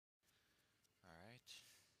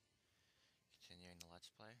the Let's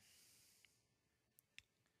Play.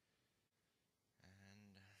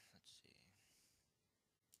 And let's see.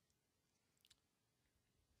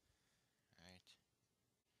 Alright.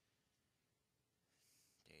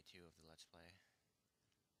 Day 2 of the Let's Play.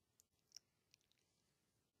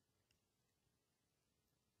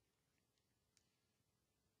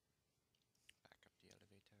 Back up the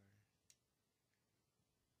elevator.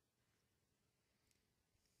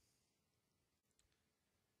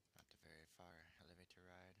 Not the very far elevator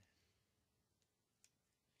ride.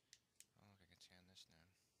 Oh, look, I can scan this now.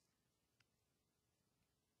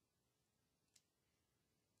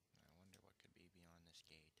 I wonder what could be beyond this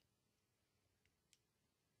gate.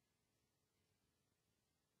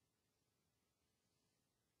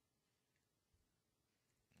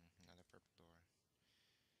 Another purple door.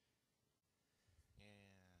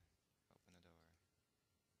 Yeah, open the door.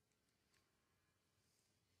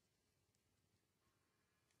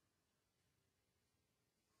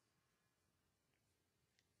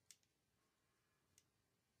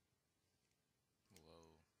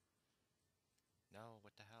 Whoa. No,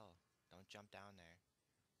 what the hell? Don't jump down there.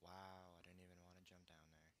 Wow, I didn't even want to jump down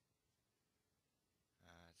there.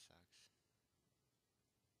 Ah, it sucks.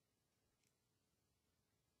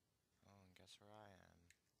 Oh, and guess where I am?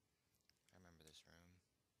 I remember this room.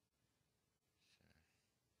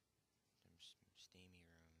 It's a steamy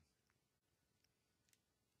room.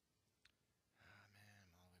 Ah, man,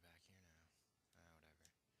 I'm all the way back here now. Ah, whatever.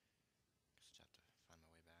 Guess I'll just have to find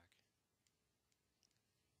my way back.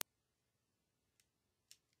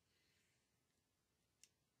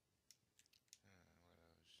 What are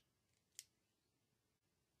those?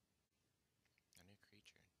 A new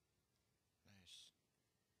creature. Nice.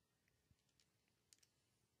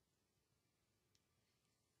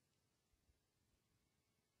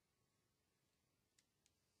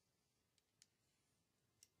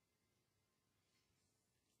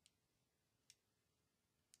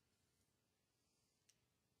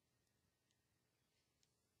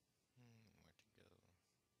 Where to go?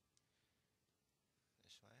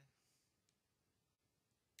 This way?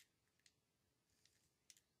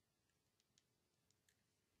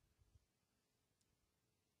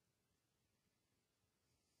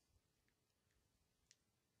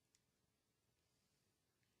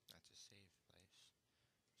 That's a safe place.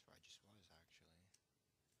 That's where I just was, actually.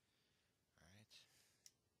 Alright.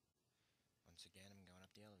 Once again, I'm going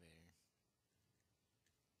up the elevator.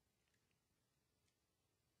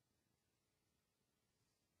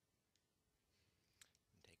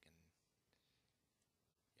 I'm taking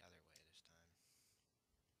the other way this time.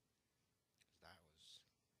 Because that was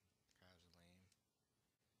kind of lame.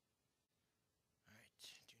 Alright,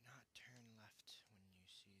 do not turn left when you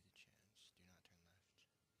see the chance. Do not turn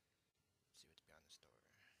left. Let's see what's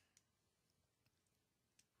behind this door.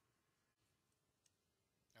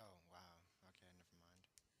 Oh, wow. Okay, never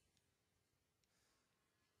mind.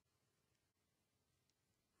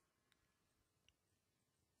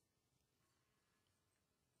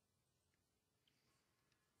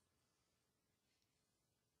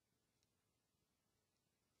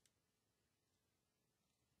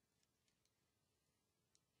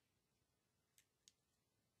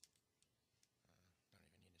 Don't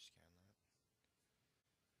even need to scan that.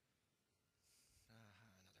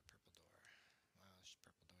 Another purple door. Wow, there's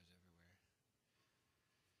purple doors everywhere.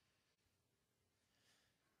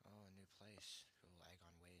 Oh, a new place. Cool, egg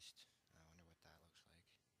on waste. I wonder what that looks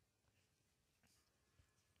like.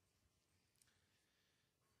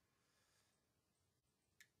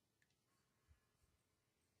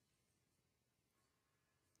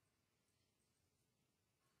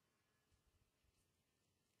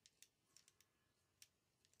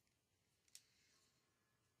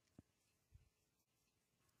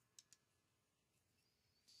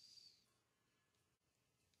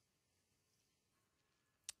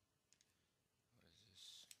 What is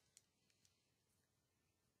this?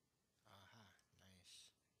 Aha,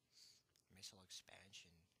 nice. Missile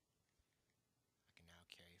expansion. I can now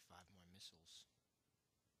carry 5 more missiles.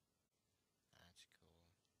 That's cool.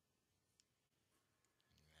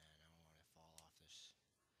 And man, I don't want to fall off this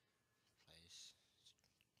place.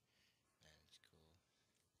 Man, it's cool.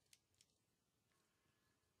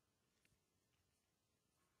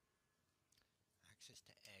 Access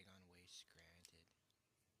to egg on waste granted.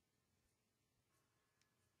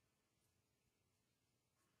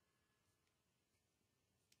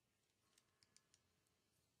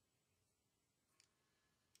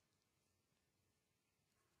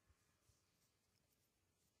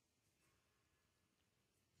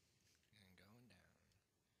 And going down.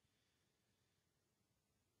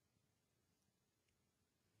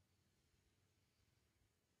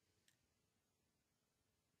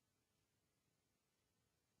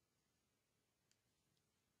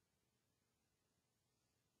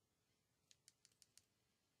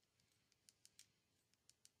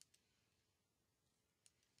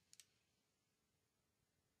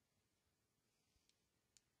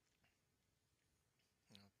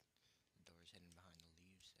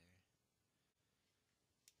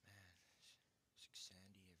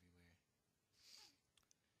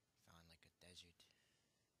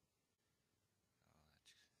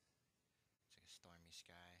 stormy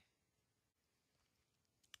sky.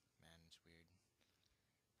 Man, it's weird.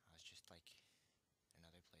 I was just like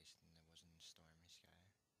another place and it wasn't stormy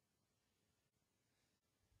sky.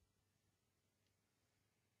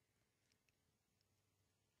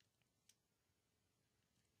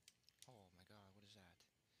 Oh my god, what is that?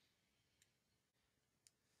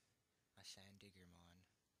 A sand digger mon.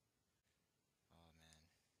 Oh man,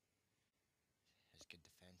 has good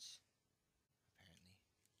defense, apparently.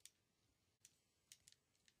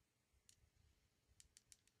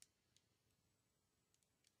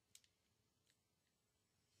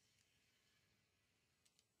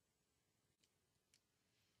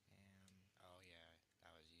 Oh yeah,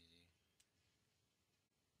 that was easy.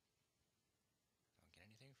 Don't get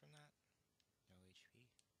anything from that? No HP?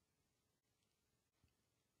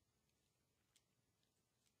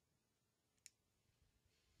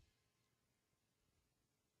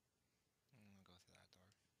 I'll go through that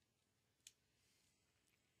door.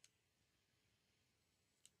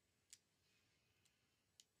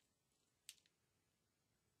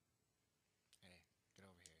 Hey, get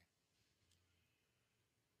over here.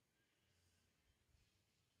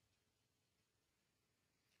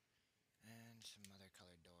 And some other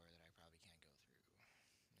colored door that I probably can't go through.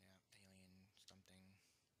 Yeah, alien something.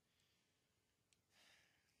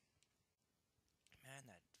 Man,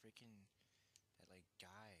 that freaking that like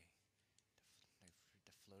guy,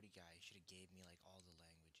 the floaty guy, he should have gave me like all the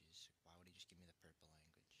languages. Why would he just give me the purple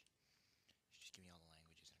language? He should just give me all the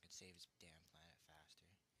languages and I could save his damn planet faster.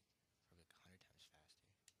 Probably like 100 times faster.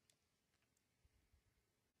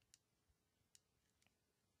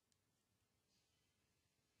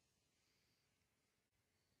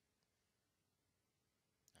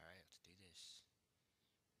 Alright, let's do this.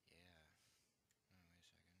 Yeah. Oh, wait a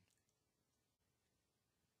second.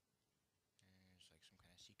 There's like some kind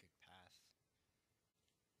of secret path over here.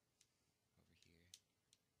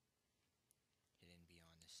 Hidden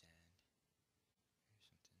beyond the sand. Or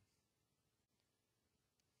something.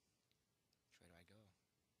 Which way do I go?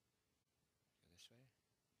 Go this way?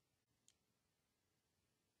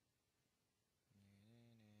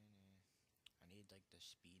 I need like the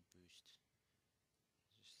speed boost.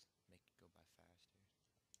 Just make it go by faster.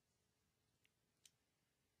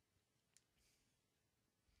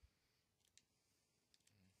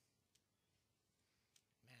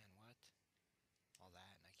 Man, what? All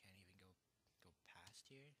that and I can't even go past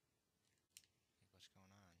here? Like what's going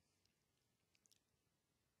on?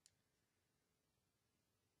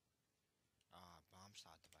 Ah, bomb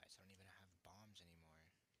slot device. I don't even have bombs anymore.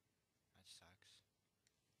 That sucks.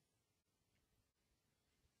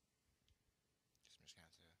 Guess I'm just gonna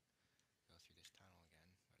have to go through this tunnel again,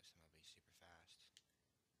 but it's gonna be super fast.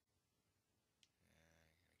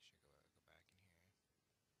 Yeah, make sure go back in here.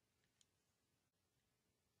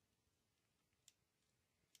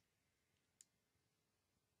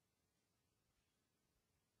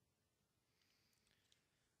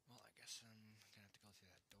 Well, I guess I'm gonna have to go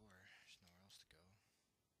through that door. There's nowhere else to go.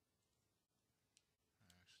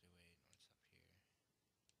 Actually, wait, what's up here?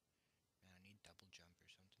 Man, I need double jump or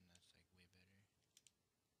something that's like way better.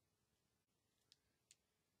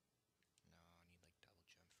 No, I need like double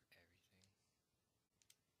jump for everything.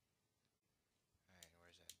 Alright,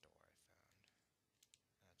 where's that door I found? That's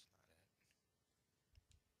not it.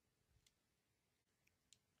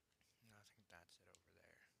 No, I think that's it over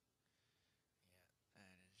there. Yeah, that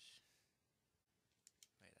is...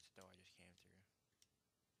 Wait, that's the door I just came through.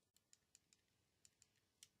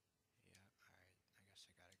 Yeah, alright, I guess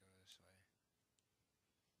I gotta go this way.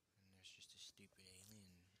 And there's just a stupid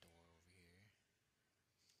alien door over here.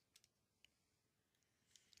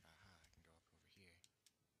 Aha, I can go up over here.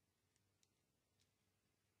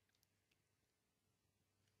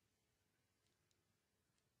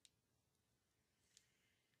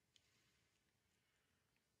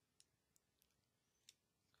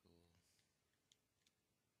 Cool.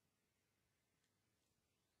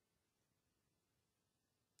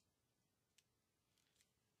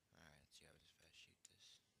 Alright, let's see how fast I shoot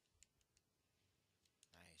this.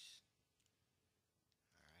 Nice.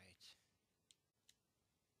 Alright.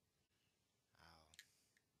 Ow.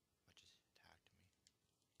 What just attacked me?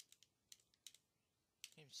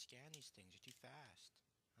 I can't even scan these things, they're too fast.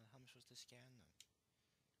 How am I supposed to scan them?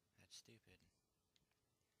 That's stupid.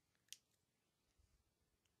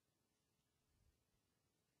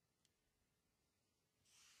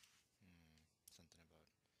 Something about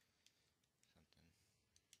something.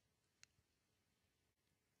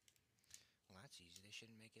 Well, that's easy. They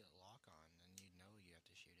shouldn't make it lock on, and you know you have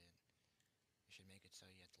to shoot it. They should make it so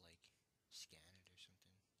you have to, like, scan it or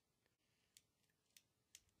something.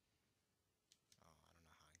 Oh, I don't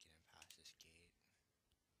know how I'm getting past this gate.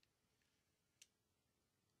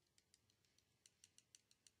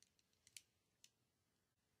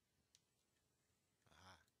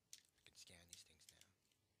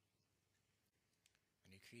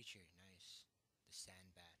 creature, nice. The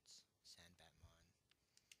Sandbats. Sandbatmon.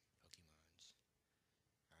 Pokemons.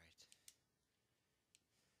 Alright.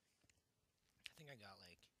 I think I got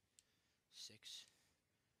like 6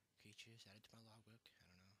 creatures added to my logbook. I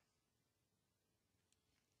don't know.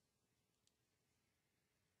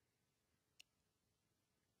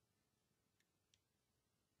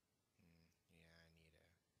 Yeah, I need a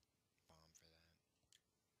bomb for that.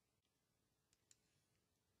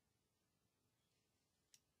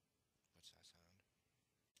 What's that sound?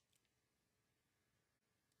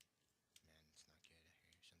 Man, it's not good.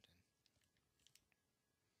 I hear something.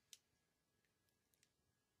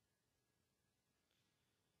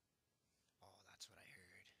 Oh, that's what I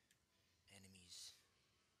heard. Enemies.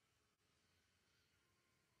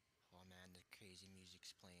 Oh man, the crazy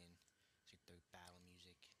music's playing. It's like the battle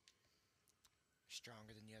music.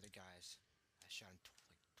 Stronger than the other guys. I shot him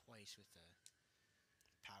like twice with a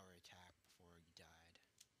power attack before he died.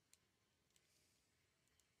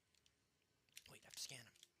 Wait, I have to scan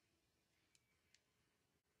him.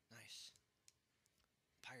 Nice.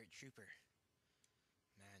 Pirate Trooper.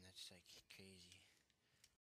 Man, that's like crazy.